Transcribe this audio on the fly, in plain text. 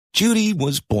Judy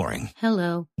was boring.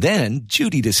 Hello. Then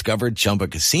Judy discovered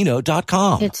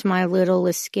ChumbaCasino.com. It's my little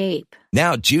escape.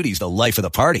 Now Judy's the life of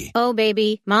the party. Oh,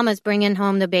 baby, mama's bringing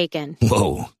home the bacon.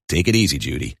 Whoa, take it easy,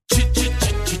 Judy.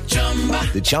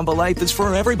 The Chumba life is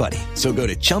for everybody. So go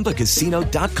to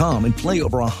ChumbaCasino.com and play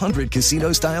over 100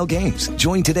 casino-style games.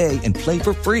 Join today and play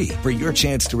for free for your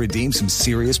chance to redeem some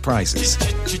serious prizes.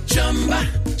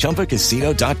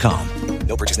 ChumbaCasino.com.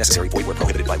 No purchase necessary. Void where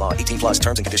prohibited by law. 18 plus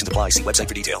terms and conditions apply. See website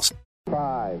for details.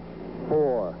 5,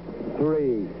 4,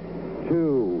 3,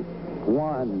 2,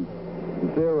 1,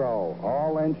 0.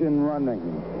 All engine running.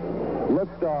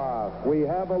 Liftoff. We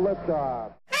have a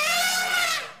liftoff.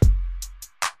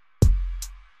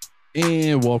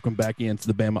 And welcome back into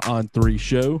the Bama on 3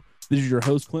 show. This is your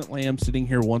host, Clint Lamb, sitting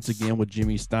here once again with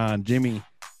Jimmy Stein. Jimmy,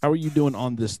 how are you doing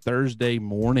on this Thursday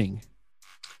morning?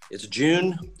 It's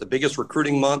June, the biggest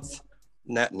recruiting month,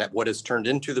 what has turned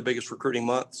into the biggest recruiting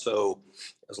month. So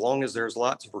as long as there's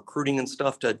lots of recruiting and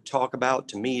stuff to talk about,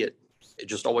 to me, it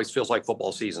just always feels like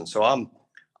football season. So I'm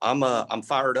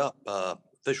fired up.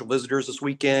 Official visitors this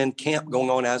weekend, camp going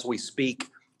on as we speak,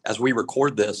 as we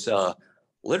record this.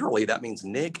 Literally, that means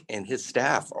Nick and his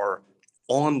staff are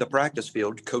on the practice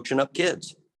field coaching up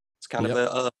kids. It's kind of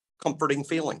a comforting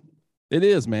feeling. It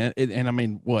is, man. And I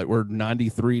mean, we're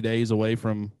 93 days away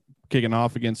from kicking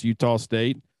off against Utah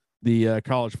State, the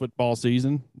college football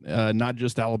season, not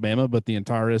just Alabama, but the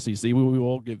entire SEC. We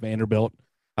will get Vanderbilt,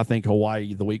 I think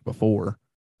Hawaii the week before,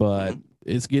 but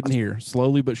it's getting here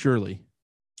slowly but surely.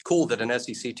 Cool that an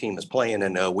SEC team is playing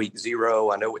in week 0.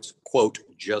 I know it's, quote,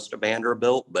 just a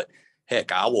Vanderbilt, but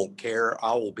heck, I won't care.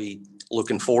 I will be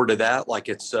looking forward to that like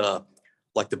it's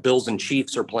like the Bills and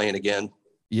Chiefs are playing again.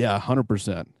 Yeah,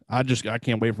 100%. I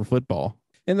can't wait for football.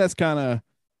 And that's kind of,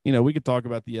 we could talk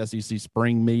about the SEC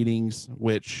spring meetings,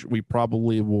 which we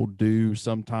probably will do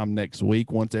sometime next week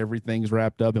once everything's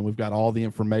wrapped up and we've got all the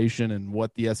information and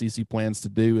what the SEC plans to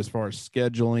do as far as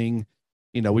scheduling.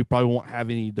 We probably won't have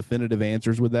any definitive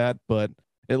answers with that, but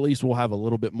at least we'll have a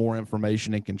little bit more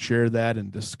information and can share that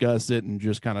and discuss it and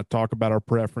just kind of talk about our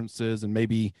preferences and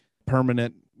maybe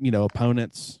permanent,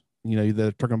 opponents,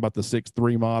 they're talking about the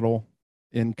 6-3 model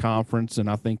in conference. And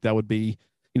I think that would be,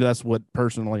 that's what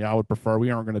personally I would prefer. We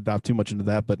aren't going to dive too much into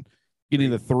that, but getting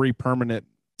the 3 permanent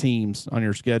teams on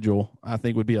your schedule, I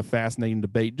think would be a fascinating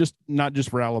debate, just not just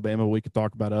for Alabama. We could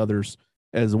talk about others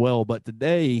as well, but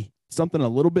today something a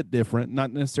little bit different,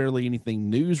 not necessarily anything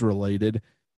news related,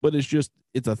 but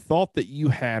it's a thought that you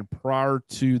had prior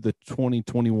to the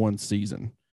 2021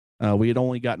 season. We had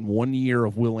only gotten 1 year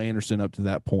of Will Anderson up to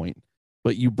that point,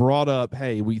 but you brought up,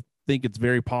 hey, we think it's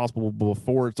very possible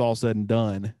before it's all said and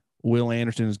done, Will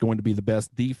Anderson is going to be the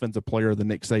best defensive player of the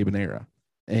Nick Saban era.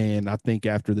 And I think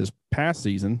after this past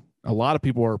season, a lot of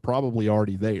people are probably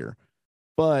already there,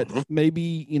 but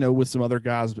maybe, with some other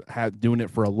guys doing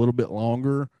it for a little bit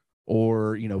longer,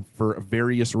 or, for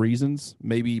various reasons,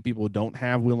 maybe people don't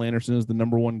have Will Anderson as the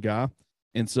number 1 guy.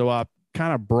 And so I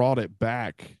kind of brought it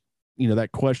back,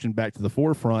 that question back to the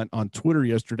forefront on Twitter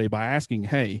yesterday by asking,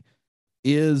 hey,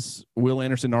 is Will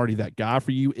Anderson already that guy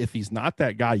for you? If he's not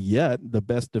that guy yet, the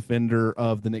best defender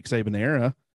of the Nick Saban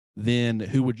era, then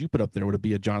who would you put up there? Would it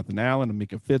be a Jonathan Allen, a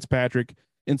Mika Fitzpatrick?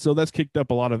 And so that's kicked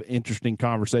up a lot of interesting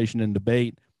conversation and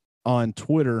debate on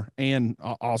Twitter and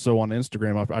also on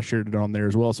Instagram. I shared it on there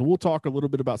as well. So we'll talk a little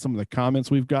bit about some of the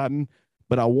comments we've gotten,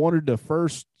 but I wanted to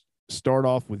first start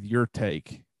off with your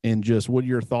take and just what are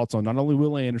your thoughts on not only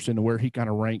Will Anderson and where he kind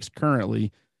of ranks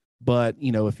currently, but,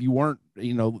 if you weren't,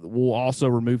 we'll also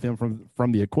remove him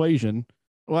from the equation.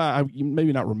 Well,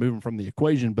 maybe not remove him from the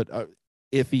equation, but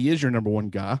if he is your number 1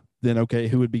 guy, then okay,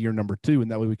 who would be your number 2? And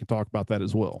that way we can talk about that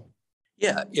as well.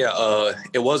 Yeah.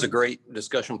 It was a great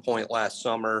discussion point last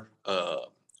summer.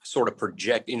 Sort of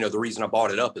project, the reason I brought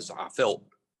it up is I felt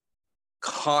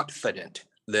confident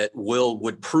that Will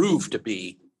would prove to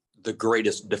be the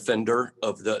greatest defender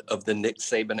of the Nick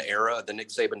Saban era, the Nick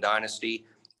Saban dynasty.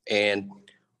 And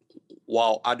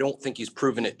while I don't think he's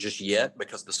proven it just yet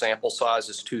because the sample size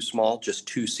is too small, just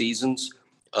 2 seasons,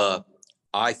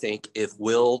 I think if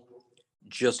Will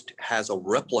just has a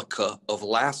replica of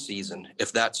last season,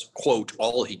 if that's, quote,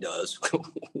 all he does,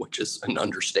 which is an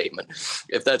understatement,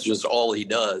 if that's just all he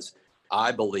does,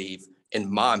 I believe in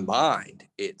my mind,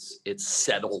 it's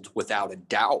settled without a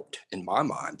doubt in my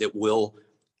mind that Will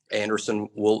Anderson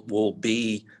will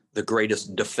be the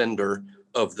greatest defender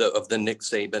of the Nick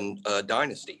Saban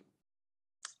dynasty.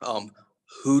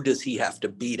 Who does he have to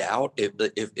beat out?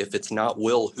 If it's not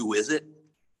Will, who is it?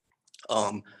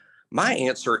 My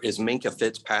answer is Minka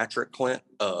Fitzpatrick, Clint,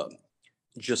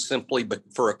 just simply, but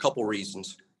for a couple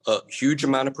reasons. A huge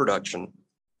amount of production,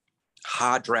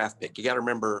 high draft pick. You got to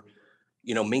remember,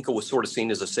 Minka was sort of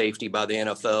seen as a safety by the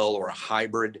NFL or a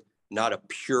hybrid, not a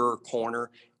pure corner.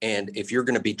 And if you're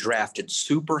going to be drafted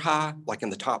super high, like in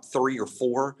the top 3 or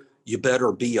 4, you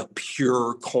better be a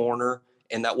pure corner.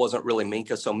 And that wasn't really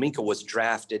Minka. So Minka was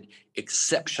drafted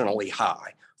exceptionally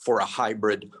high for a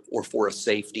hybrid or for a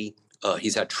safety.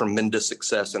 He's had tremendous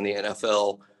success in the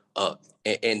NFL.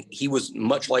 And he was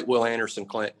much like Will Anderson,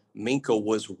 Clint. Minka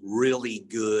was really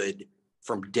good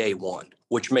from day one,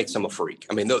 which makes him a freak.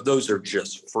 I mean, those are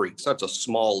just freaks. That's a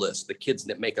small list. The kids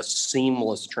that make a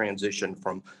seamless transition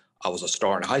from I was a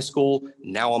star in high school,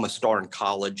 now I'm a star in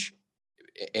college,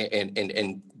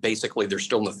 and basically they're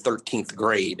still in the 13th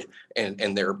grade,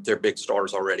 and they're big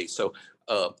stars already. So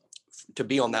to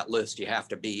be on that list, you have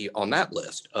to be on that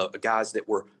list of guys that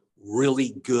were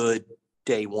really good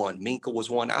day one. Minka was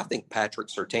one. I think Patrick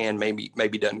Surtain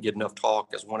maybe doesn't get enough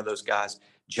talk as one of those guys.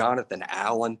 Jonathan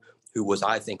Allen, who was,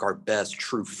 I think, our best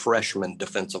true freshman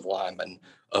defensive lineman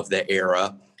of the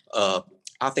era.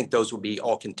 I think those would be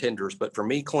all contenders. But for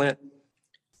me, Clint,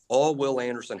 all Will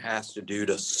Anderson has to do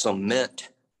to cement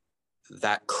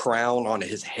that crown on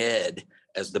his head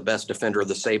as the best defender of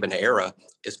the Saban era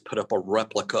is put up a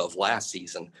replica of last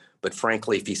season. But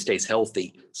frankly, if he stays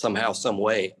healthy somehow, some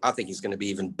way, I think he's going to be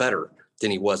even better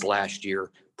than he was last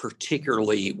year,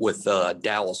 particularly with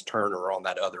Dallas Turner on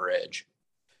that other edge.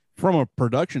 From a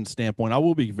production standpoint, I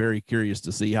will be very curious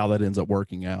to see how that ends up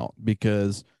working out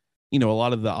because, a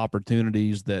lot of the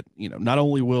opportunities that, not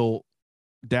only will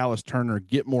Dallas Turner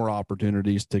get more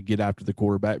opportunities to get after the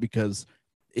quarterback because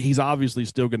he's obviously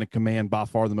still going to command by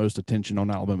far the most attention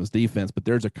on Alabama's defense, but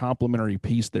there's a complementary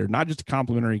piece there, not just a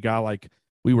complementary guy like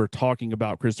we were talking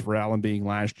about Christopher Allen being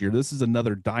last year. This is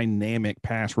another dynamic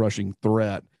pass rushing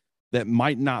threat that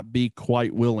might not be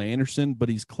quite Will Anderson, but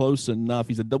he's close enough.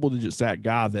 He's a double-digit sack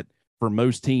guy that for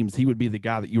most teams, he would be the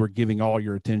guy that you were giving all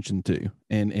your attention to.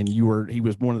 And he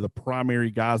was one of the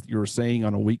primary guys that you were saying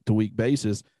on a week-to-week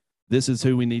basis, this is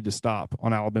who we need to stop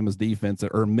on Alabama's defense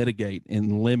or mitigate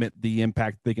and limit the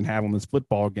impact they can have on this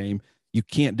football game. You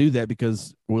can't do that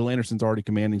because Will Anderson's already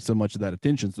commanding so much of that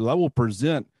attention. So that will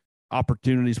present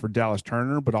opportunities for Dallas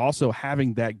Turner, but also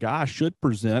having that guy should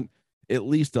present at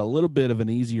least a little bit of an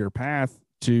easier path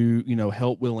to,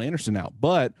 help Will Anderson out.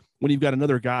 But when you've got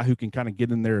another guy who can kind of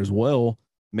get in there as well,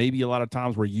 maybe a lot of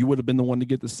times where you would have been the one to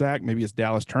get the sack, maybe it's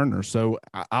Dallas Turner. So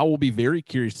I will be very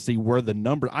curious to see where the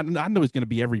number, I know he's going to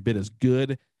be every bit as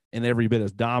good and every bit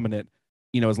as dominant,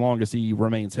 as long as he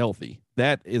remains healthy.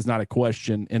 That is not a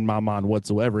question in my mind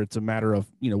whatsoever. It's a matter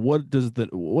of, what do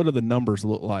the numbers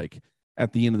look like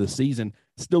at the end of the season?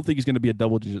 Still think he's going to be a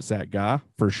double-digit sack guy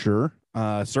for sure.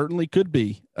 Certainly could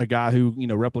be a guy who,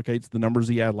 replicates the numbers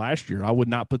he had last year. I would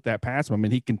not put that past him. I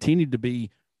mean, he continued to be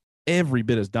every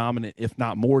bit as dominant, if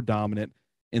not more dominant,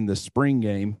 in the spring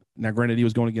game. Now, granted, he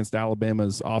was going against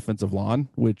Alabama's offensive line,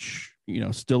 which,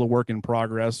 still a work in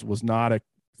progress, was not a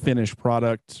finished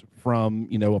product from,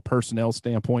 a personnel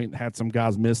standpoint, had some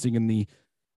guys missing in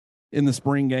the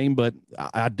spring game. But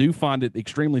I do find it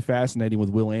extremely fascinating with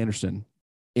Will Anderson.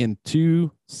 In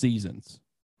 2 seasons,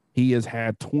 he has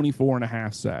had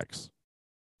 24.5 sacks.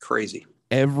 Crazy.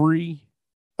 Every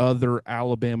other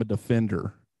Alabama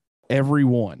defender,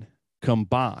 everyone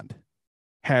combined,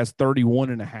 has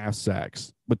 31.5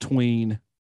 sacks between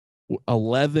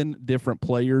 11 different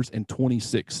players in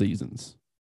 26 seasons.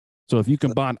 So if you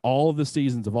combine all of the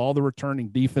seasons of all the returning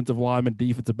defensive linemen,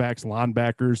 defensive backs,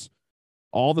 linebackers,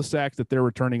 all the sacks that they're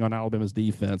returning on Alabama's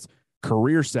defense,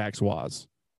 career sacks wise,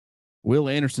 Will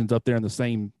Anderson's up there in the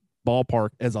same ballpark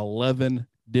as 11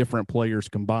 different players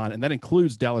combined. And that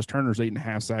includes Dallas Turner's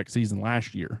 8.5 sack season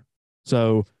last year.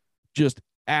 So just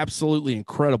absolutely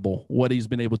incredible what he's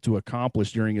been able to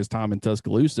accomplish during his time in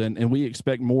Tuscaloosa. And we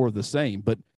expect more of the same.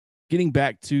 But getting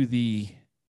back to he's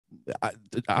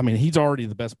already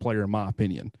the best player in my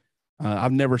opinion.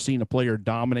 I've never seen a player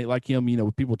dominate like him.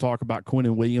 People talk about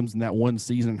Quinnen Williams in that one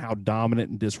season, how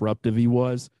dominant and disruptive he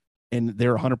was. And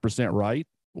they're 100% right.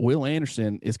 Will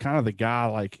Anderson is kind of the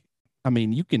guy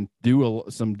you can do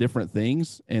some different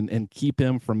things and keep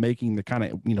him from making the kind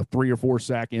of, 3 or 4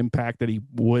 sack impact that he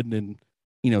would in,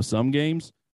 some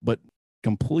games, but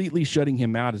completely shutting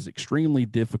him out is extremely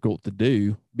difficult to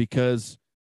do because,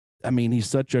 he's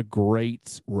such a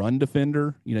great run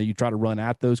defender. You try to run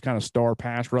at those kind of star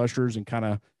pass rushers and kind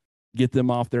of get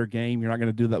them off their game. You're not going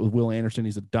to do that with Will Anderson.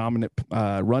 He's a dominant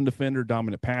run defender,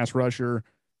 dominant pass rusher,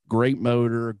 great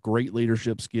motor, great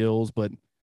leadership skills. But,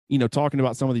 talking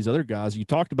about some of these other guys, you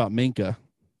talked about Minka,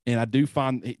 and I do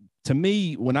find, to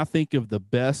me, when I think of the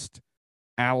best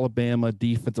Alabama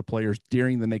defensive players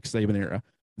during the Nick Saban era,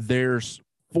 there's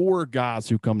 4 guys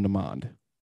who come to mind.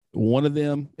 One of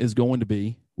them is going to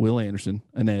be Will Anderson,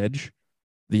 an edge.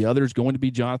 The other is going to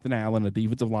be Jonathan Allen, a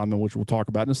defensive lineman, which we'll talk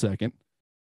about in a second.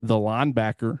 The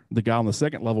linebacker, the guy on the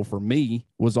second level for me,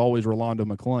 was always Rolando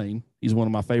McClain. He's one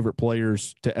of my favorite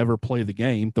players to ever play the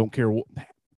game. Don't care what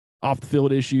off the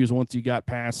field issues. Once he got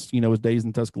past, his days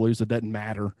in Tuscaloosa, doesn't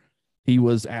matter. He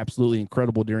was absolutely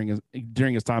incredible during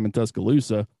his time in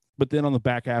Tuscaloosa. But then on the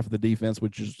back half of the defense,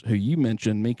 which is who you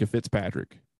mentioned, Minkah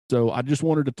Fitzpatrick. So I just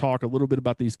wanted to talk a little bit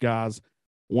about these guys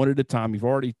one at a time. You've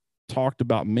already talked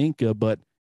about Minkah, but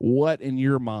what in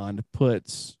your mind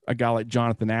puts a guy like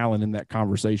Jonathan Allen in that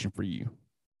conversation for you?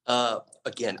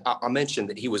 Again, I mentioned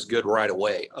that he was good right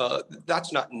away.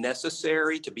 That's not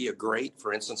necessary to be a great.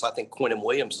 For instance, I think Quinnen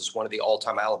Williams is one of the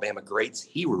all-time Alabama greats.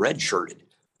 He redshirted.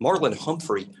 Marlon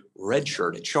Humphrey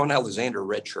redshirted. Sean Alexander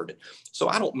redshirted. So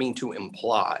I don't mean to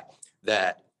imply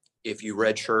that if you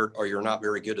redshirt or you're not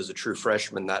very good as a true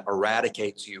freshman, that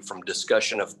eradicates you from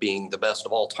discussion of being the best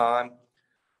of all time.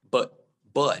 But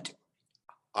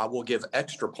I will give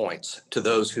extra points to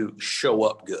those who show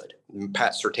up good.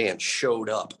 Pat Surtain showed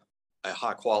up a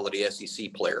high-quality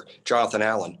SEC player. Jonathan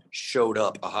Allen showed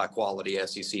up a high-quality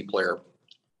SEC player.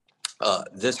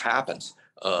 This happens.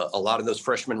 A lot of those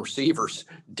freshman receivers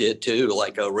did too,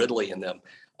 like Ridley and them.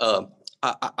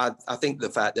 I think the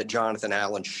fact that Jonathan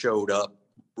Allen showed up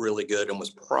really good and was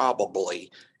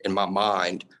probably, in my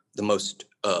mind, the most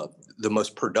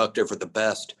productive or the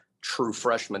best true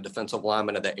freshman defensive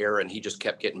lineman of the era, and he just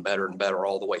kept getting better and better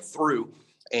all the way through,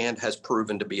 and has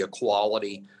proven to be a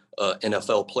quality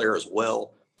NFL player as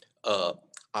well.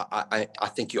 I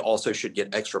think you also should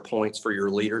get extra points for your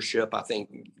leadership. I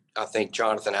think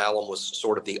Jonathan Allen was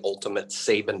sort of the ultimate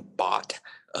Saban bot.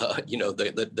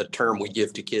 The term we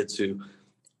give to kids who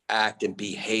act and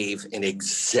behave in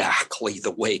exactly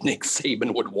the way Nick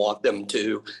Saban would want them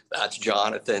to. That's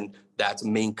Jonathan. That's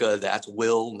Minkah. That's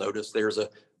Will. Notice there's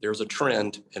a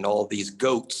trend in all these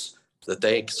goats that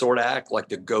they sort of act like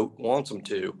the goat wants them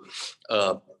to.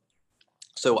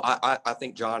 So I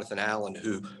think Jonathan Allen,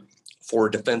 who for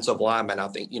a defensive lineman, I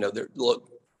think, look,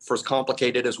 for as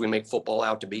complicated as we make football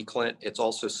out to be, Clint, it's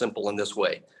also simple in this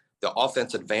way. The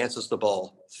offense advances the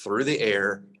ball through the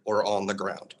air or on the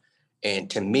ground. And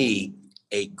to me,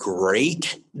 a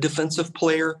great defensive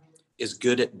player is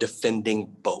good at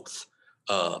defending both.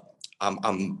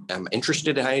 I'm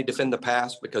interested in how you defend the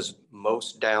pass, because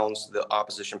most downs the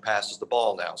opposition passes the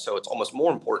ball now. So it's almost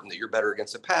more important that you're better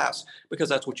against the pass, because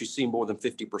that's what you see more than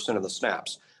 50% of the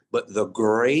snaps. But the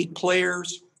great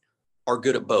players are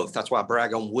good at both. That's why I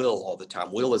brag on Will all the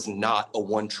time. Will is not a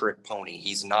one-trick pony.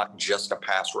 He's not just a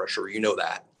pass rusher. You know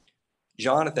that.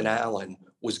 Jonathan Allen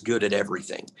was good at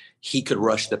everything. He could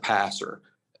rush the passer.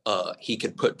 He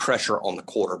could put pressure on the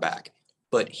quarterback.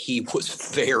 But he was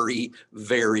very,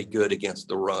 very good against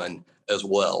the run as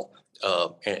well.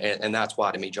 And that's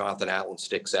why, to me, Jonathan Allen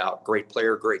sticks out. Great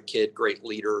player, great kid, great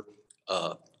leader,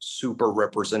 super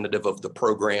representative of the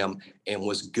program, and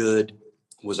was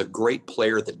a great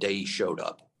player the day he showed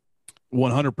up.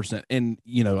 100%. And,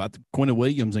 Quinnen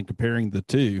Williams, and comparing the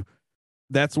two,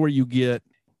 that's where you get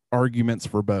arguments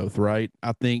for both, right?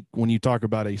 I think when you talk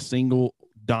about a single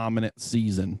dominant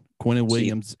season, Quinnen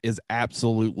Williams is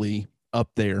absolutely up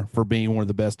there for being one of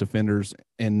the best defenders,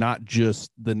 and not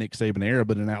just the Nick Saban era,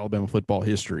 but in Alabama football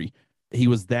history. He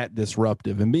was that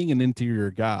disruptive, and being an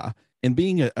interior guy and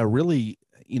being a really,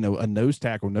 a nose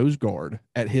tackle, nose guard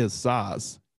at his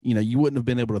size, you wouldn't have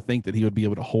been able to think that he would be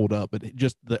able to hold up. But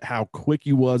just how quick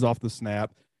he was off the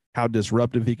snap, how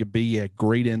disruptive he could be. He had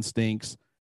great instincts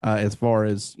as far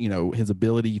as, his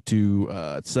ability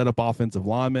to set up offensive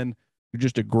linemen.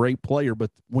 Just a great player.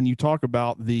 But when you talk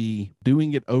about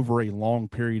doing it over a long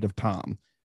period of time,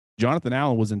 Jonathan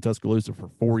Allen was in Tuscaloosa for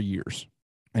 4 years,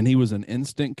 and he was an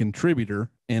instant contributor.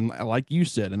 And like you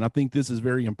said, and I think this is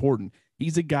very important,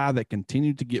 he's a guy that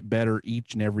continued to get better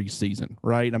each and every season,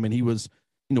 right? I mean, he was,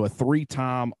 a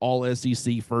 3-time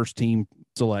All-SEC first-team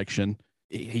selection.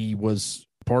 He was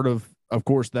part of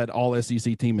course, that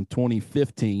All-SEC team in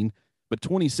 2015. But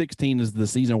 2016 is the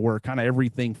season where kind of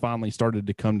everything finally started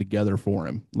to come together for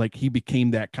him. Like, he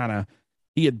became that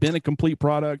he had been a complete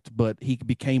product, but he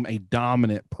became a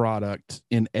dominant product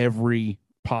in every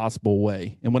possible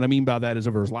way. And what I mean by that is,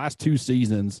 over his last 2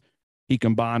 seasons, he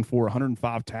combined for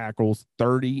 105 tackles,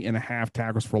 30.5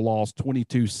 tackles for loss,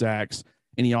 22 sacks,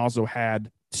 and he also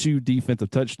had 2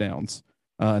 defensive touchdowns,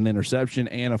 an interception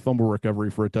and a fumble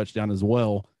recovery for a touchdown as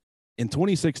well. In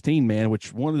 2016, man,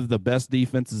 which one of the best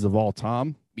defenses of all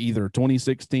time, either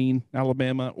 2016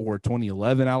 Alabama or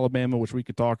 2011 Alabama, which we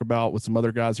could talk about with some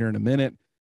other guys here in a minute,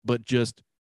 but just,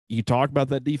 you talk about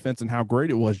that defense and how great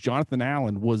it was. Jonathan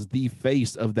Allen was the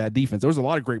face of that defense. There was a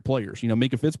lot of great players. You know,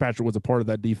 Minka Fitzpatrick was a part of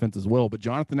that defense as well, but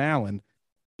Jonathan Allen,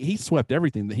 he swept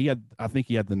everything. That he had, I think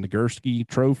he had the Nagurski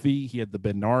Trophy, he had the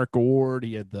Bednarik Award,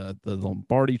 he had the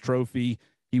Lombardi Trophy.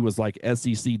 He was like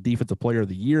SEC Defensive Player of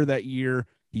the Year that year.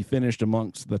 He finished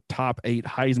amongst the top 8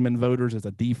 Heisman voters as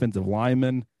a defensive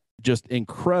lineman. Just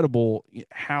incredible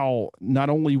how not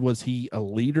only was he a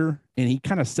leader, and he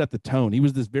kind of set the tone. He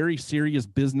was this very serious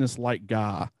business-like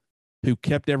guy who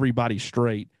kept everybody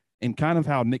straight, and kind of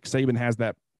how Nick Saban has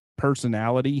that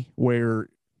personality where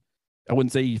I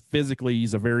wouldn't say physically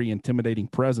he's a very intimidating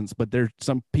presence, but there's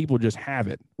some people just have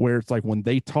it where it's like when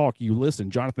they talk, you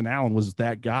listen. Jonathan Allen was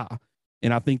that guy.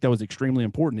 And I think that was extremely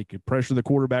important. He could pressure the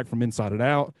quarterback from inside and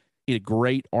out. He had a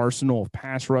great arsenal of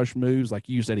pass rush moves. Like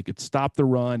you said, he could stop the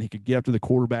run. He could get up to the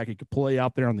quarterback. He could play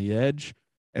out there on the edge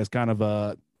as kind of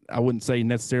a, I wouldn't say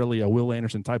necessarily a Will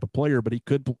Anderson type of player, but he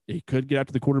could get out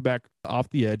to the quarterback off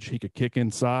the edge. He could kick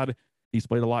inside. He's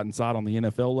played a lot inside on the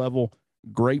NFL level.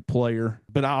 Great player.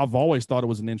 But I've always thought it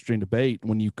was an interesting debate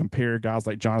when you compare guys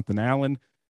like Jonathan Allen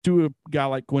to a guy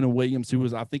like Quinnen Williams, who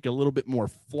was, I think, a little bit more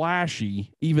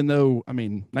flashy, even though,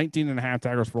 19 and a half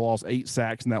tackles for loss, 8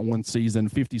 sacks in that one season,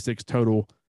 56 total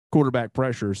quarterback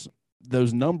pressures.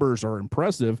 Those numbers are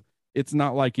impressive. It's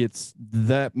not like it's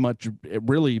that much.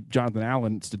 Really, Jonathan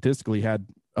Allen statistically had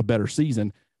a better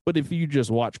season. But if you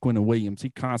just watch Quinnen Williams, he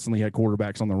constantly had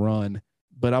quarterbacks on the run.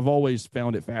 But I've always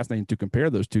found it fascinating to compare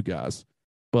those two guys.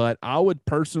 But I would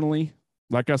personally,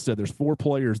 like I said, there's 4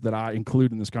 players that I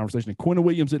include in this conversation. And Quinnen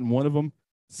Williams isn't one of them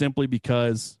simply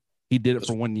because he did it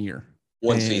for 1 year.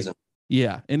 One season.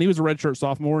 Yeah. And he was a redshirt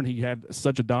sophomore, and he had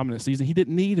such a dominant season. He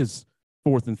didn't need his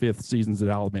 4th and 5th seasons at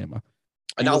Alabama.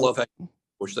 And I love how you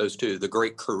push those two, the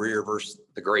great career versus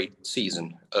the great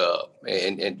season.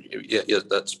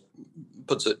 That's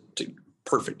puts it to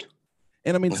perfect.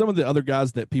 And some of the other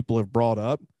guys that people have brought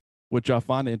up, which I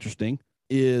find interesting,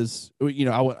 is,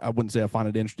 I wouldn't say I find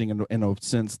it interesting in a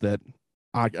sense that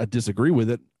I disagree with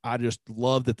it. I just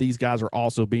love that these guys are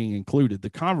also being included. The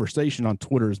conversation on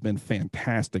Twitter has been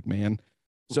fantastic, man.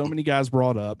 So many guys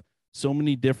brought up, so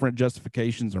many different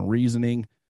justifications and reasoning,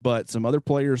 but some other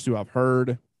players who I've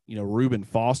heard, Reuben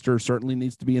Foster certainly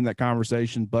needs to be in that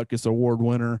conversation. Butkus Award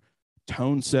winner,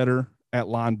 tone setter at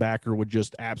linebacker with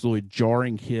just absolutely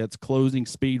jarring hits. Closing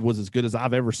speed was as good as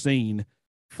I've ever seen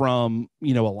from, a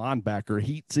linebacker.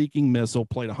 Heat-seeking missile,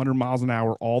 played 100 miles an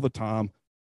hour all the time,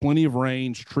 plenty of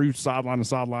range, true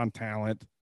sideline-to-sideline talent.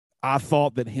 I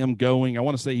thought that him going, I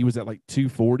want to say he was at like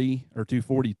 240 or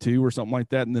 242 or something like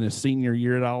that, and then his senior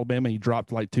year at Alabama, he dropped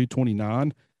to like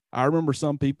 229. I remember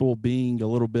some people being a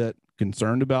little bit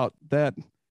concerned about that.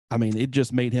 It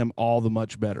just made him all the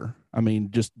much better.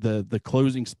 Just the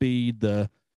closing speed, the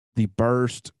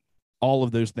burst, all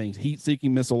of those things.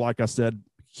 Heat-seeking missile, like I said,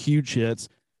 huge hits.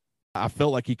 I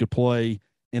felt like he could play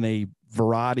in a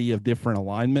variety of different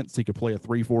alignments. He could play a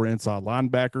 3-4 inside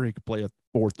linebacker. He could play a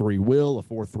 4-3 Will, a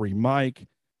 4-3 Mike.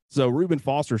 So Reuben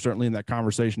Foster certainly in that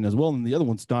conversation as well. And the other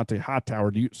one's Dante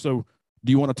Hightower. Do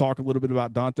you want to talk a little bit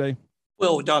about Dante?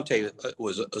 Well, Dante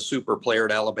was a super player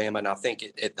at Alabama, and I think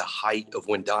at the height of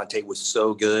when Dante was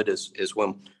so good is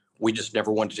when we just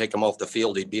never wanted to take him off the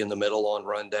field. He'd be in the middle on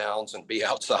rundowns and be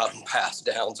outside on pass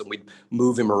downs, and we'd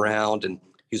move him around. And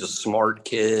he's a smart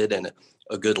kid and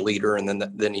a good leader. And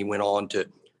then he went on to,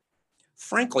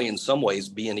 frankly, in some ways,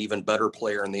 be an even better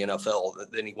player in the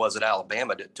NFL than he was at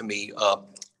Alabama. To me,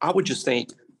 I would just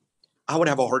think I would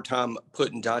have a hard time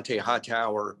putting Dante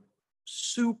Hightower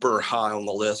super high on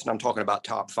the list. And I'm talking about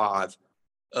top 5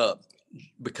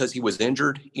 because he was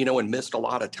injured, and missed a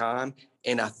lot of time.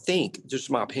 And I think,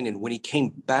 just my opinion, when he came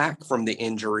back from the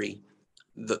injury,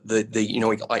 he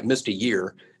like missed a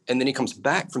year, and then he comes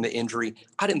back from the injury,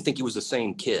 I didn't think he was the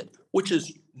same kid, which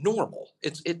is normal.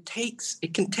 It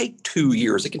can take 2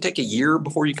 years. It can take a year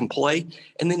before you can play,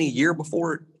 and then a year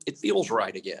before it feels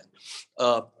right again.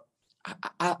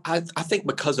 I think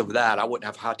because of that, I wouldn't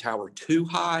have Hightower too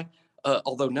high,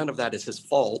 although none of that is his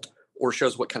fault or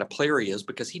shows what kind of player he is,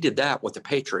 because he did that with the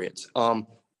Patriots.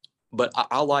 But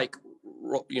I like,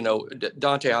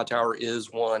 Dante Hightower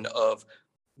is one of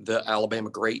the Alabama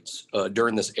greats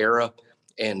during this era.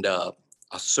 And I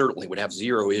certainly would have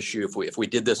zero issue if we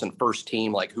did this in first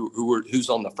team, like who's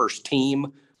on the first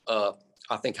team.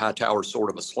 I think Hightower's sort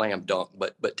of a slam dunk,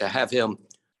 but to have him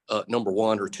number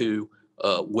 1 or 2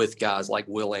 with guys like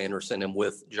Will Anderson and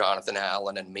with Jonathan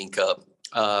Allen and Minka,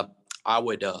 I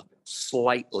would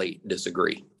slightly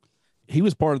disagree. He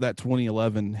was part of that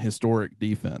 2011 historic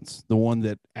defense, the one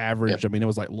that averaged, it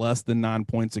was like less than 9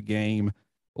 points a game,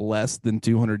 less than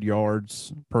 200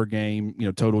 yards per game,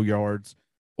 total yards,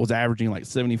 was averaging like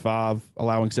 75,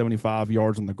 allowing 75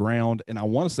 yards on the ground. And I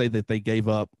want to say that they gave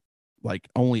up like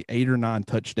only 8 or 9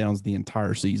 touchdowns the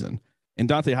entire season. And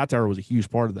Dante Hightower was a huge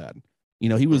part of that. You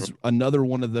know, he was another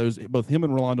one of those, both him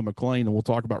and Rolando McClain, and we'll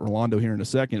talk about Rolando here in a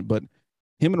second, but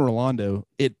him and Rolando,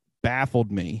 it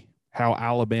baffled me how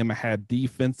Alabama had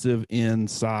defensive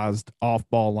end-sized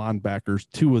off-ball linebackers,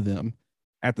 2 of them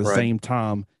at the same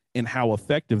time, and how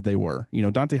effective they were. You know,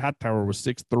 Dante Hightower was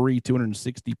 6'3",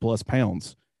 260-plus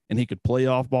pounds, and he could play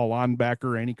off-ball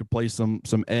linebacker, and he could play some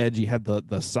edge. He had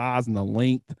the size and the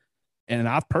length, and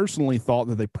I personally thought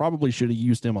that they probably should have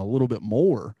used him a little bit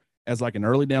more as like an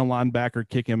early down linebacker,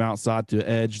 kick him outside to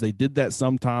edge. They did that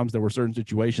sometimes. There were certain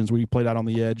situations where he played out on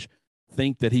the edge.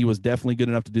 Think that he was definitely good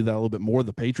enough to do that a little bit more.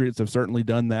 The Patriots have certainly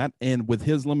done that. And with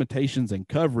his limitations in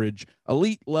coverage,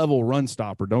 elite level run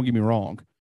stopper, don't get me wrong,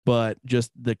 but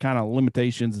just the kind of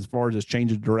limitations as far as his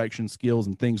change of direction skills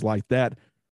and things like that,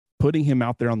 putting him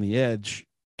out there on the edge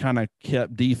kind of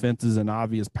kept defenses in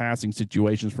obvious passing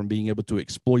situations from being able to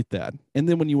exploit that. And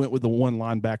then when you went with the one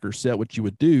linebacker set, what you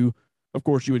would do, of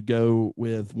course, you would go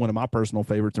with one of my personal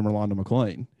favorites in Rolando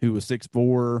McClain, who was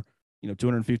 6'4",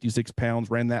 256 pounds,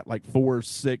 ran that like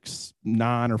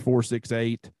 4.69 or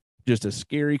 4.68. Just a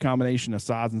scary combination of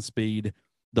size and speed.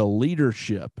 The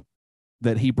leadership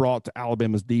that he brought to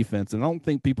Alabama's defense, and I don't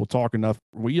think people talk enough.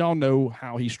 We all know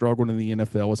how he struggled in the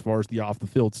NFL as far as the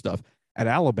off-the-field stuff. At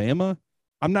Alabama,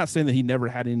 I'm not saying that he never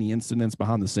had any incidents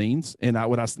behind the scenes. And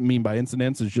what I mean by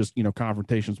incidents is just,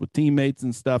 confrontations with teammates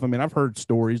and stuff. I mean, I've heard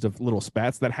stories of little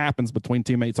spats that happens between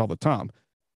teammates all the time.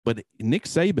 But Nick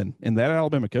Saban and that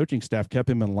Alabama coaching staff kept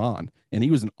him in line. And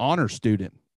he was an honor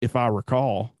student, if I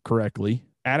recall correctly,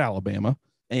 at Alabama.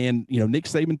 And, Nick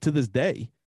Saban to this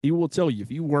day, he will tell you,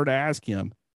 if you were to ask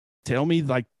him, tell me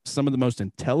like some of the most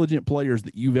intelligent players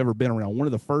that you've ever been around, one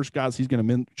of the first guys he's going to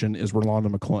mention is Rolando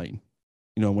McClain.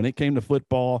 When it came to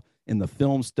football and the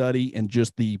film study and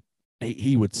just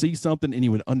he would see something and he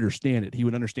would understand it. He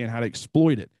would understand how to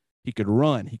exploit it. He could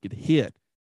run, he could hit,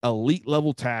 elite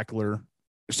level tackler.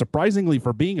 Surprisingly,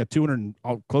 for being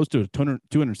close to a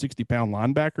 260 pound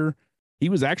linebacker, he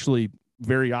was actually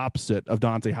very opposite of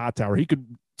Dante Hightower. He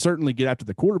could certainly get after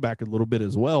the quarterback a little bit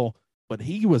as well, but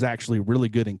he was actually really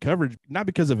good in coverage, not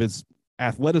because of his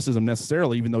athleticism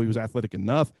necessarily, even though he was athletic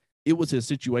enough. It was his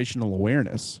situational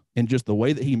awareness and just the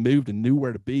way that he moved and knew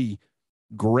where to be.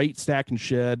 Great stack and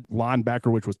shed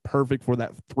linebacker, which was perfect for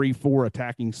that 3-4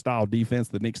 attacking style defense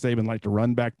that Nick Saban liked to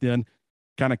run back then.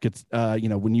 Kind of gets,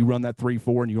 when you run that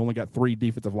 3-4 and you only got 3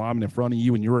 defensive linemen in front of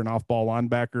you and you're an off-ball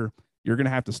linebacker, you're going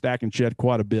to have to stack and shed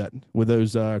quite a bit with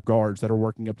those guards that are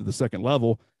working up to the second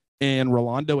level. And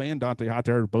Rolando and Dante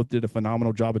Hightower both did a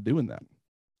phenomenal job of doing that.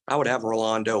 I would have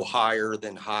Rolando higher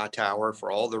than Hightower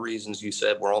for all the reasons you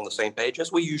said. We're on the same page,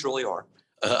 as we usually are.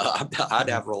 I'd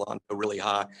have Rolando really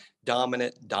high.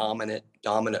 Dominant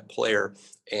player.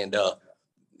 And,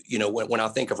 when I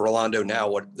think of Rolando now,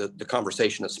 what the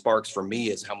conversation that sparks for me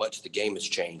is how much the game has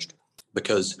changed.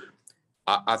 Because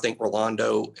I think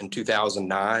Rolando in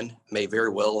 2009 may very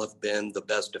well have been the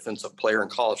best defensive player in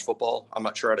college football. I'm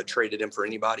not sure I'd have traded him for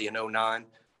anybody in 2009.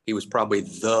 He was probably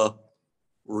the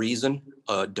reason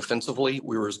defensively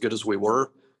we were as good as we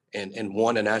were and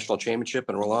won a national championship.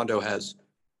 And Rolando has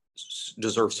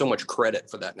deserved so much credit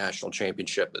for that national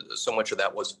championship. So much of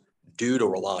that was due to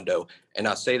Rolando. And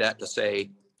I say that to say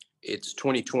it's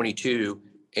 2022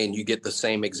 and you get the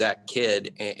same exact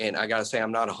kid. And I got to say,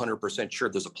 I'm not 100% sure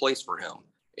there's a place for him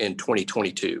in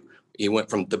 2022. He went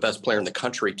from the best player in the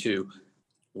country to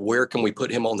where can we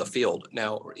put him on the field?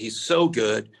 Now, he's so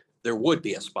good, there would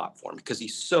be a spot for him because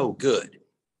he's so good,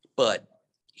 but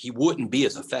he wouldn't be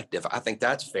as effective. I think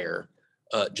that's fair,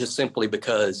 just simply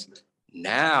because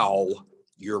now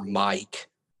your Mike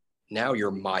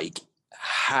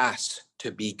has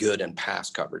to be good in pass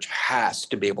coverage, has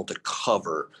to be able to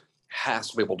cover, has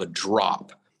to be able to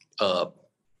drop.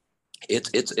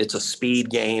 It's a speed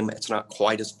game. It's not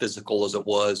quite as physical as it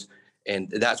was. And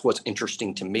that's what's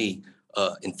interesting to me.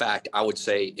 In fact, I would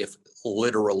say if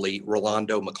literally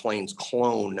Rolando McClain's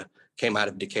clone came out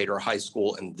of Decatur High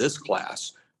School in this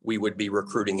class, we would be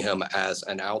recruiting him as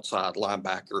an outside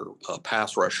linebacker,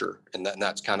 pass rusher. And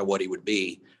that's kind of what he would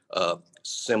be,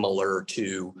 similar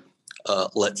to,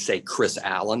 let's say, Chris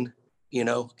Allen,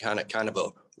 kind of a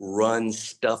run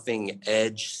stuffing,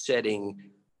 edge setting,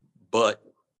 but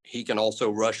he can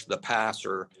also rush the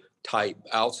passer type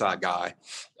outside guy.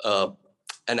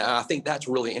 And I think that's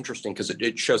really interesting because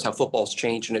it shows how football's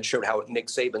changed, and it showed how Nick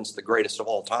Saban's the greatest of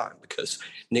all time, because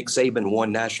Nick Saban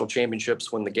won national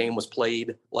championships when the game was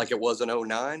played like it was in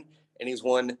 2009, and he's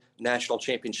won national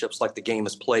championships like the game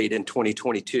is played in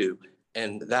 2022.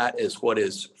 And that is what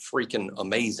is freaking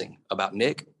amazing about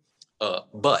Nick.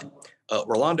 But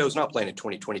Rolando's not playing in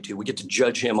 2022. We get to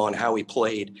judge him on how he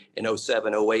played in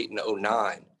 07, 08, and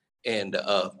 09. And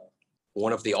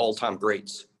one of the all-time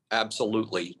greats.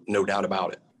 Absolutely, no doubt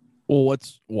about it. Well,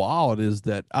 what's wild is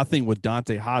that I think with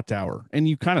Dante Hightower, and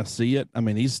you kind of see it. I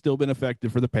mean, he's still been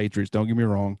effective for the Patriots. Don't get me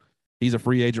wrong. He's a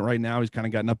free agent right now. He's kind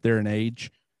of gotten up there in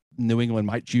age. New England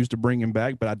might choose to bring him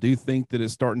back, but I do think that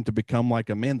it's starting to become like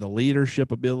the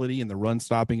leadership ability and the run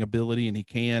stopping ability. And he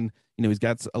can, he's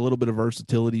got a little bit of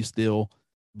versatility still,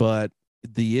 but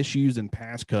the issues in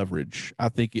pass coverage, I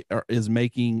think is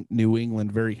making New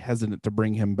England very hesitant to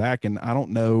bring him back. And I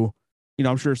don't know,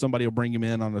 I'm sure somebody will bring him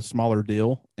in on a smaller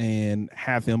deal and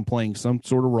have him playing some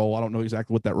sort of role. I don't know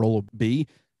exactly what that role will be.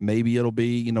 Maybe it'll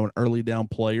be, an early down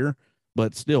player,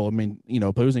 but still,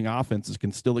 opposing offenses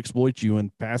can still exploit you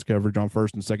in pass coverage on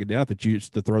first and second down that you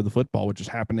used to throw the football, which is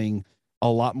happening a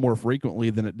lot more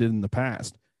frequently than it did in the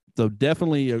past. So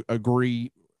definitely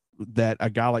agree that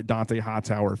a guy like Dante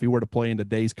Hightower, if he were to play in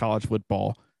today's college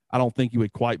football, I don't think he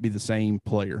would quite be the same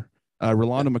player.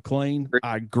 Rolando McClain,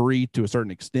 I agree to a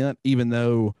certain extent, even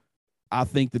though I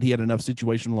think that he had enough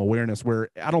situational awareness where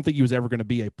I don't think he was ever going to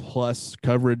be a plus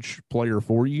coverage player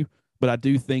for you, but I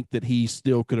do think that he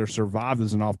still could have survived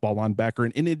as an off-ball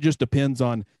linebacker. And it just depends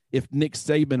on if Nick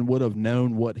Saban would have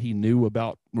known what he knew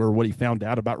about or what he found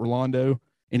out about Rolando,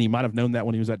 and he might have known that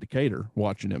when he was at Decatur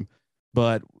watching him.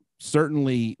 But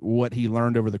certainly what he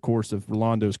learned over the course of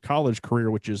Rolando's college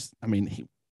career, which is,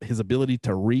 his ability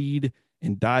to read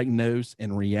and diagnose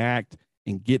and react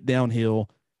and get downhill.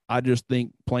 I just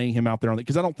think playing him out there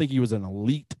because I don't think he was an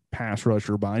elite pass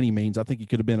rusher by any means. I think he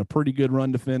could have been a pretty good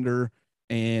run defender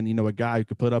and, a guy who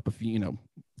could put up a few,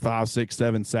 5, 6,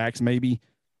 7 sacks maybe,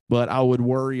 but I would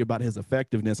worry about his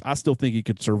effectiveness. I still think he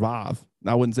could survive.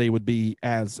 I wouldn't say he would be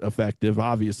as effective,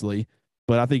 obviously,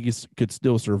 but I think he could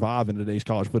still survive in today's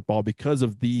college football because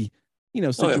of the,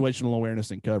 situational awareness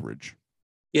and coverage.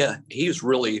 Yeah, he's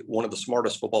really one of the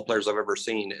smartest football players I've ever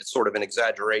seen. It's sort of an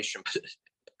exaggeration.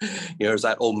 There's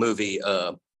that old movie,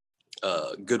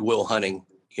 Good Will Hunting,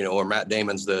 where Matt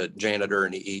Damon's the janitor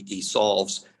and he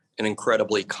solves an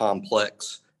incredibly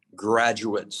complex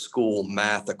graduate school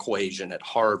math equation at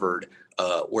Harvard,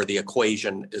 where the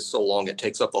equation is so long it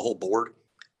takes up the whole board.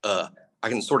 I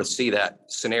can sort of see that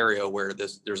scenario where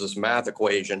there's this math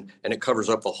equation and it covers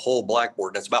up the whole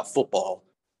blackboard. And it's about football.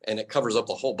 And it covers up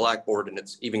the whole blackboard, and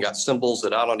it's even got symbols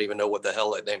that I don't even know what the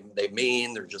hell they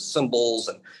mean. They're just symbols,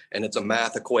 and it's a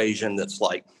math equation that's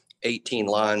like 18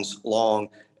 lines long,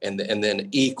 and then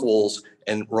equals.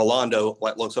 And Rolando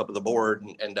looks up at the board,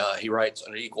 and he writes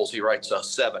under equals. He writes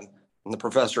 7, and the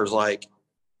professor's like,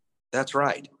 "That's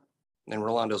right." And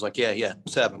Rolando's like, "Yeah,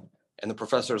 7." And the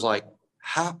professor's like,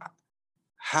 "How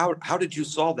did you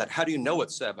solve that? How do you know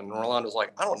it's 7?" And Rolando's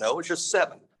like, "I don't know. It's just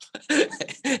 7."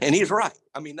 And he's right.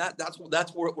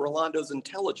 That's where Rolando's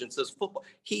intelligence is football.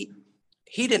 He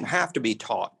didn't have to be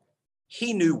taught.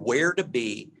 He knew where to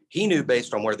be. He knew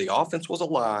based on where the offense was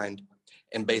aligned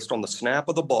and based on the snap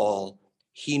of the ball,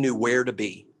 he knew where to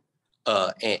be.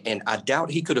 And I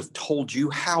doubt he could have told you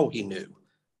how he knew,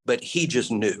 but he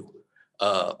just knew.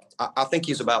 I think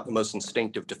he's about the most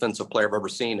instinctive defensive player I've ever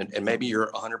seen. And maybe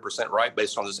you're 100% right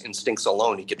based on his instincts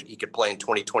alone. He could play in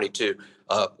 2022.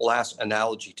 Last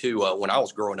analogy too, when I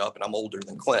was growing up, and I'm older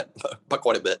than Clint by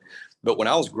quite a bit, but when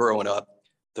I was growing up,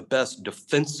 the best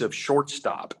defensive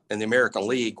shortstop in the American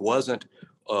League wasn't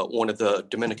one of the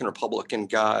Dominican Republic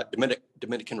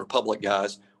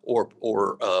guys or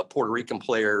Puerto Rican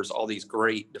players, all these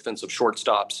great defensive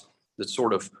shortstops that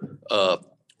sort of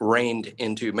reigned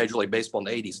into Major League Baseball in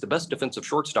the 80s. The best defensive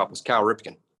shortstop was Cal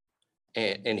Ripken.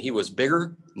 And he was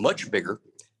bigger, much bigger,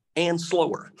 and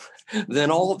slower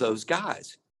than all of those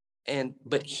guys.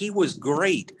 But he was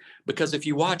great because if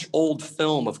you watch old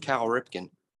film of Cal Ripken,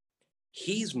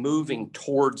 he's moving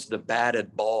towards the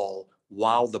batted ball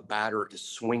while the batter is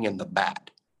swinging the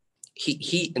bat.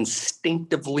 He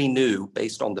instinctively knew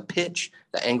based on the pitch,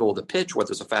 the angle of the pitch,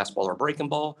 whether it's a fastball or a breaking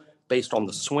ball, based on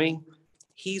the swing,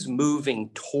 he's moving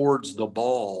towards the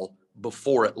ball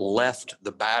before it left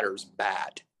the batter's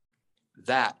bat.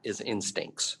 That is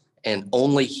instincts. And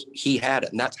only he had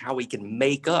it. And that's how he can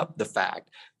make up the fact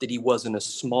that he wasn't as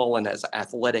small and as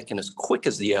athletic and as quick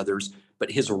as the others,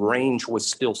 but his range was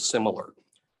still similar.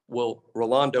 Well,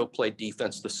 Rolando played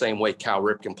defense the same way Cal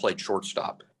Ripken played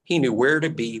shortstop. He knew where to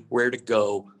be, where to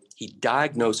go. He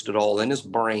diagnosed it all in his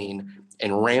brain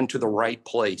and ran to the right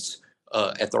place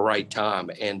at the right time.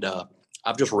 And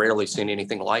I've just rarely seen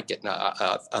anything like it. And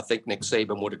I think Nick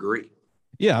Saban would agree.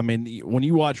 Yeah, I mean, when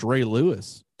you watch Ray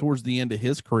Lewis towards the end of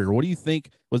his career. What do you think?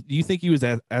 Do you think he was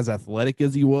as athletic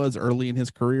as he was early in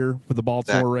his career for the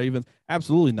Baltimore Ravens?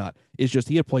 Absolutely not. It's just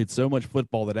he had played so much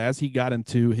football that as he got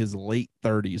into his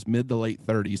mid to late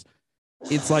 30s,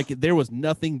 it's like there was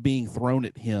nothing being thrown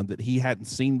at him that he hadn't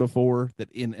seen before.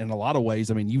 That in a lot of ways,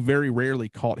 I mean, you very rarely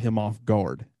caught him off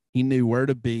guard. He knew where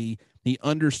to be. He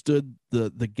understood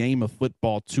the game of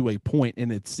football to a point,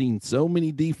 and had seen so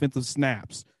many defensive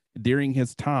snaps during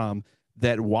his time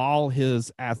that while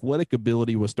his athletic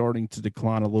ability was starting to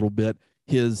decline a little bit,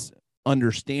 his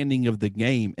understanding of the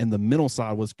game and the mental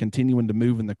side was continuing to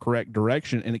move in the correct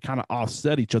direction, and it kind of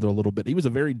offset each other a little bit. He was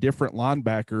a very different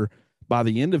linebacker by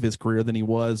the end of his career than he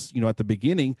was, at the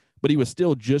beginning, but he was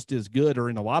still just as good,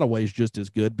 or in a lot of ways just as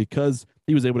good, because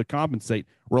he was able to compensate.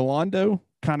 Rolando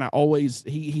kind of always,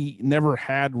 he never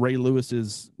had Ray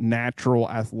Lewis's natural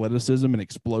athleticism and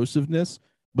explosiveness,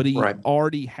 but he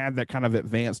already had that kind of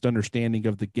advanced understanding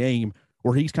of the game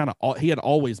where he had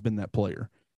always been that player.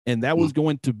 And that was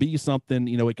going to be something,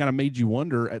 it kind of made you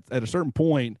wonder at a certain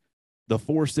point, the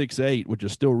 4.68, which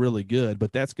is still really good,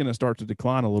 but that's going to start to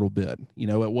decline a little bit.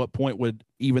 At what point would,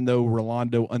 even though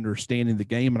Rolando understanding the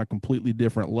game on a completely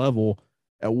different level,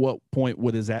 at what point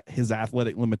would his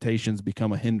athletic limitations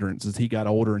become a hindrance as he got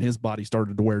older and his body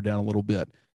started to wear down a little bit?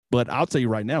 But I'll tell you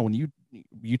right now, when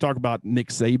you talk about Nick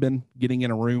Saban getting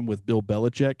in a room with Bill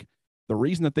Belichick, the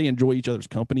reason that they enjoy each other's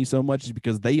company so much is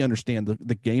because they understand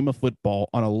the game of football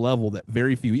on a level that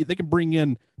very few. They can bring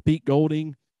in Pete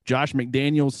Golding, Josh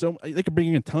McDaniels, so they could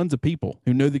bring in tons of people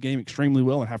who know the game extremely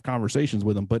well and have conversations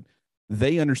with them, but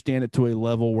they understand it to a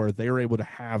level where they're able to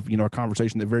have, a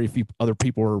conversation that very few other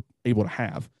people are able to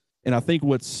have. And I think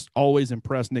what's always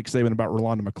impressed Nick Saban about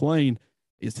Rolando McClain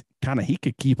is kind of he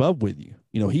could keep up with you.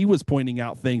 He was pointing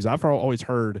out things. I've always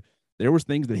heard there was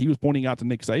things that he was pointing out to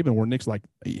Nick Saban where Nick's like,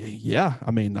 yeah,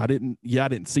 I mean, I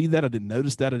didn't see that. I didn't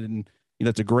notice that. I didn't,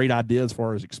 it's a great idea as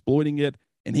far as exploiting it.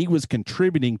 And he was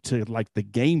contributing to like the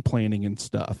game planning and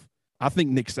stuff. I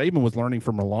think Nick Saban was learning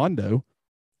from Rolando,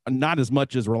 not as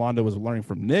much as Rolando was learning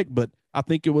from Nick, but I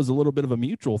think it was a little bit of a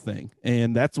mutual thing.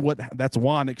 And that's why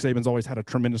Nick Saban's always had a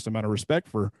tremendous amount of respect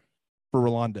for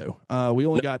Rolando. We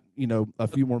only got, a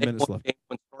few more minutes left. Game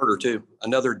one starter too.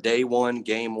 Another day one,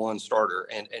 game one starter.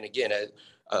 And again,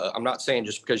 I'm not saying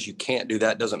just because you can't do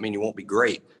that doesn't mean you won't be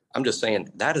great. I'm just saying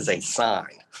that is a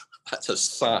sign. That's a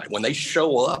sign. When they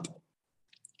show up,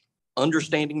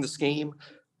 understanding the scheme,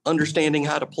 understanding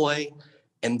how to play,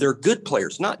 and they're good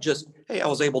players, not just, hey, I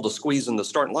was able to squeeze in the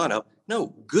starting lineup.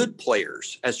 No, good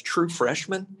players as true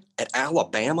freshmen at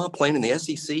Alabama playing in the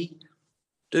SEC.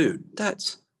 Dude,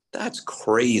 that's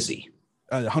crazy.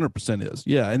 100% is.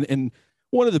 Yeah. And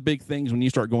one of the big things when you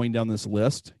start going down this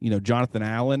list, Jonathan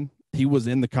Allen, he was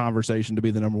in the conversation to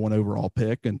be the number one overall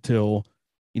pick until,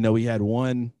 he had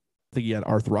I think he had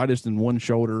arthritis in one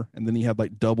shoulder, and then he had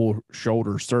like double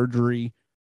shoulder surgery.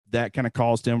 That kind of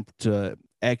caused him to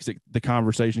exit the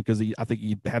conversation because I think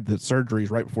he had the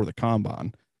surgeries right before the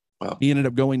combine. Wow. He ended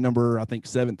up going number, I think,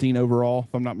 17 overall,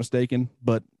 if I'm not mistaken.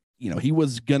 But, he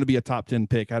was going to be a top 10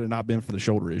 pick had it not been for the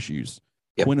shoulder issues.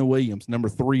 Yep. Quentin Williams, number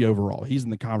 3 overall. He's in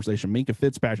the conversation. Minka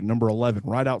Fitzpatrick, number 11,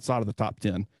 right outside of the top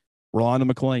 10. Rolando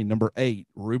McClain, number 8.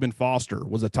 Reuben Foster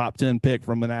was a top 10 pick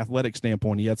from an athletic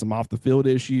standpoint. He had some off-the-field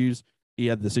issues. He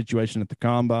had the situation at the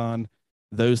combine.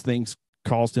 Those things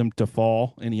caused him to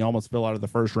fall, and he almost fell out of the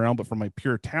first round. But from a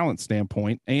pure talent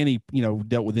standpoint, and he,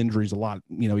 dealt with injuries a lot.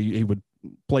 He would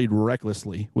played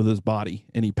recklessly with his body,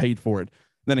 and he paid for it.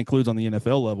 That includes on the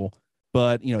NFL level.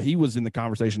 But, he was in the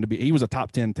conversation he was a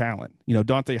top 10 talent.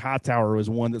 Dante Hightower was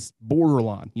one that's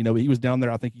borderline. He was down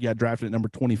there. I think he got drafted at number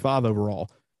 25 overall.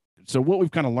 So what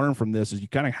we've kind of learned from this is you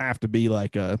kind of have to be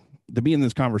like, to be in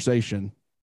this conversation,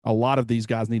 a lot of these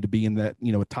guys need to be in that,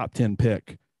 a top 10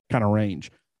 pick kind of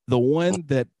range. The one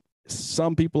that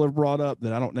some people have brought up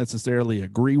that I don't necessarily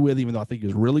agree with, even though I think he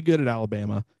was really good at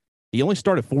Alabama, he only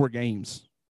started 4 games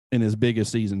in his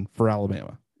biggest season for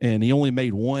Alabama, and he only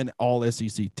made one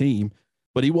all-SEC team.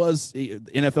 But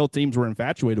NFL teams were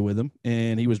infatuated with him,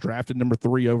 and he was drafted number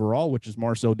 3 overall, which is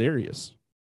Marcel Darius.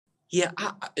 Yeah,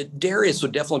 Darius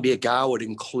would definitely be a guy I would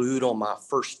include on my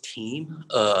first team.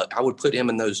 I would put him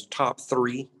in those top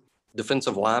 3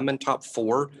 defensive linemen, top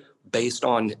 4, based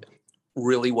on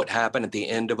really what happened at the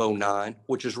end of 2009,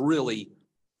 which is really,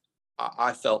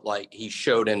 I felt like he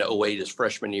showed in 2008, his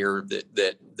freshman year,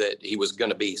 that he was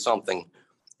going to be something.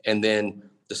 And then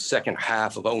the second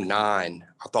half of 2009,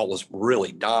 I thought was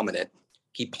really dominant.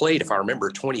 He played, if I remember,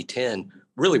 2010,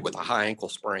 really with a high ankle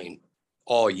sprain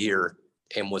all year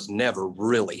and was never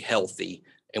really healthy.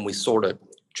 And we sort of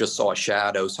just saw a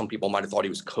shadow. Some people might have thought he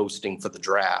was coasting for the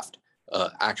draft.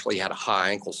 actually had a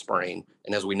high ankle sprain.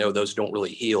 And as we know, those don't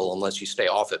really heal unless you stay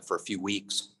off it for a few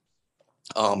weeks.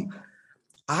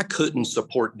 I couldn't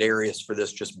support Darius for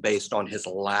this just based on his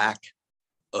lack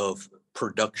of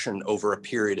production over a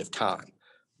period of time.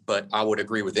 But I would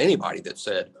agree with anybody that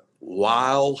said,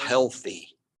 while healthy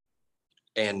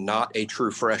and not a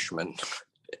true freshman,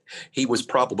 he was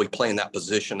probably playing that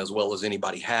position as well as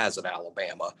anybody has at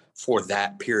Alabama for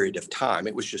that period of time.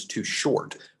 It was just too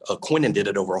short. Quinnen did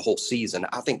it over a whole season.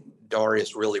 I think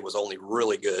Darius really was only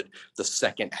really good the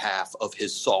second half of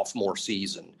his sophomore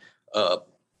season.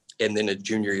 And then a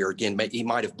junior year, again, he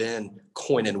might have been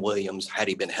Quinnen Williams had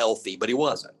he been healthy, but he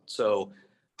wasn't. So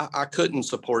I couldn't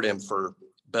support him for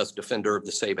best defender of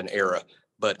the Saban era,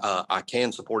 but I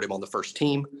can support him on the first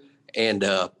team. And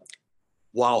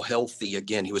while healthy,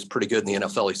 again, he was pretty good in the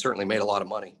NFL. He certainly made a lot of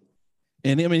money.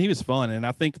 And I mean, he was fun. And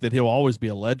I think that he'll always be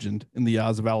a legend in the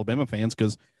eyes of Alabama fans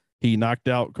because he knocked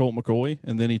out Colt McCoy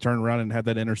and then he turned around and had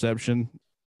that interception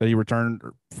that he returned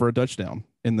for a touchdown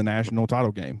in the national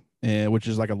title game. And which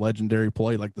is like a legendary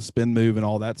play, like the spin move and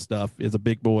all that stuff is a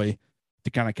big boy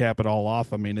to kind of cap it all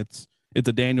off. I mean, it's a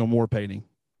Daniel Moore painting,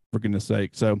 for goodness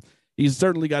sake. So he's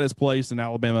certainly got his place in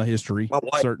Alabama history. My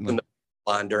wife certainly was in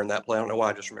the line during that play. I don't know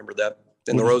why I just remembered that.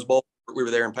 In the Rose Bowl, we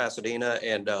were there in Pasadena,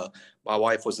 and my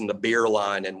wife was in the beer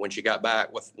line. And when she got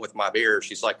back with my beer,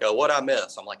 she's like, "What'd I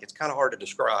miss?" I'm like, "It's kind of hard to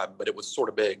describe, but it was sort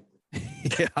of big."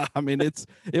 Yeah, I mean,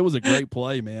 it was a great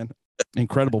play, man.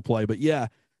 Incredible play. But yeah,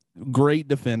 great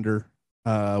defender.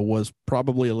 Was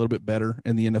probably a little bit better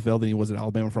in the NFL than he was at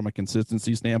Alabama from a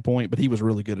consistency standpoint, but he was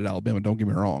really good at Alabama. Don't get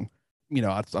me wrong. You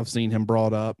know, I've seen him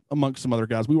brought up amongst some other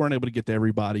guys. We weren't able to get to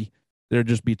everybody. There'd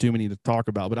just be too many to talk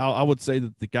about. But I would say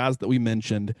that the guys that we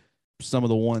mentioned, some of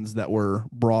the ones that were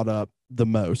brought up the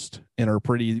most and are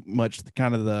pretty much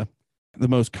kind of the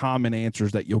most common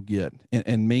answers that you'll get.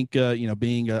 And Minkah, you know,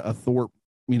 being a Thorpe,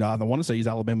 you know, I want to say he's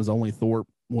Alabama's only Thorpe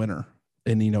winner.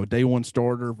 And, you know, day one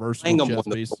starter versus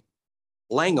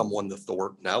Langham won the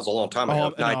Thorpe. Now, that was a long time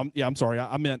ago. I'm sorry.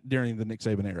 I meant during the Nick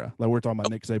Saban era. Like we're talking about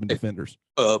Nick Saban defenders.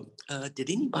 Did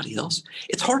anybody else?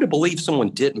 It's hard to believe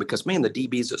someone didn't because, man, the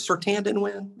DBs, Surtain didn't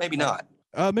win? Maybe not.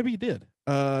 Maybe he did.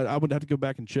 I would have to go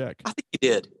back and check. I think he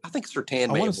did. I think Surtain may have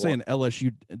won. I want to say an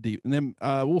LSU deep, and then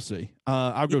we'll see.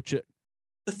 I'll go check.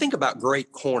 The thing about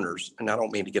great corners, and I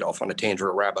don't mean to get off on a tangent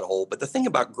or rabbit hole, but the thing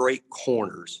about great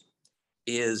corners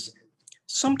is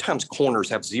sometimes corners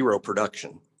have zero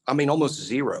production. I mean, almost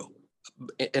zero.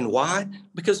 And why?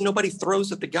 Because nobody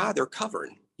throws at the guy they're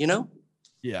covering, you know?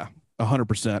 Yeah,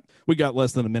 100%. We got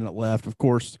less than a minute left. Of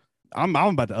course, I'm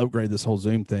about to upgrade this whole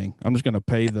Zoom thing. I'm just going to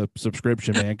pay the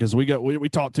subscription, man, because we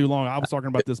talked too long. I was talking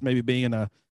about this maybe being a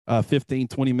 15,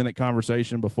 20-minute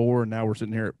conversation before, and now we're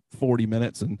sitting here at 40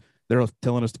 minutes, and they're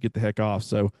telling us to get the heck off.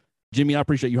 So, Jimmy, I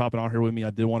appreciate you hopping on here with me. I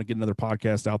did want to get another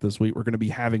podcast out this week. We're going to be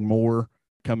having more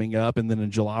coming up, and then in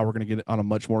July we're going to get it on a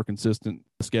much more consistent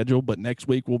schedule. But next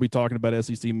week we'll be talking about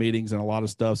SEC meetings and a lot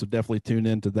of stuff, so definitely tune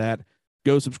into that.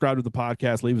 Go subscribe to the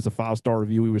podcast, leave us a 5-star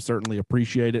review. We would certainly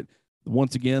appreciate it.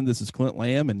 Once again, this is Clint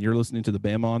Lamb, and you're listening to the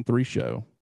Bama on 3 show.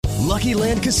 Lucky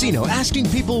Land Casino, asking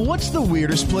people, what's the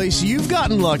weirdest place you've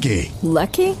gotten lucky?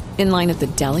 Lucky? In line at the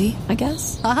deli, I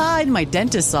guess? Aha, in my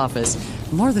dentist's office.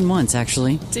 More than once,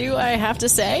 actually. Do I have to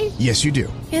say? Yes, you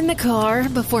do. In the car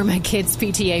before my kids'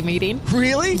 PTA meeting.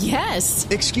 Really? Yes.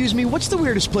 Excuse me, what's the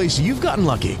weirdest place you've gotten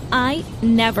lucky? I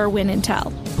never win and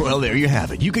tell. Well, there you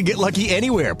have it. You can get lucky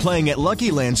anywhere, playing at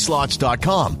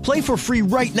LuckyLandSlots.com. Play for free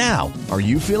right now. Are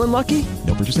you feeling lucky?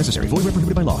 No purchase necessary. Void where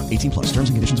prohibited by law. 18+. Terms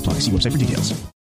and conditions apply. See website for details.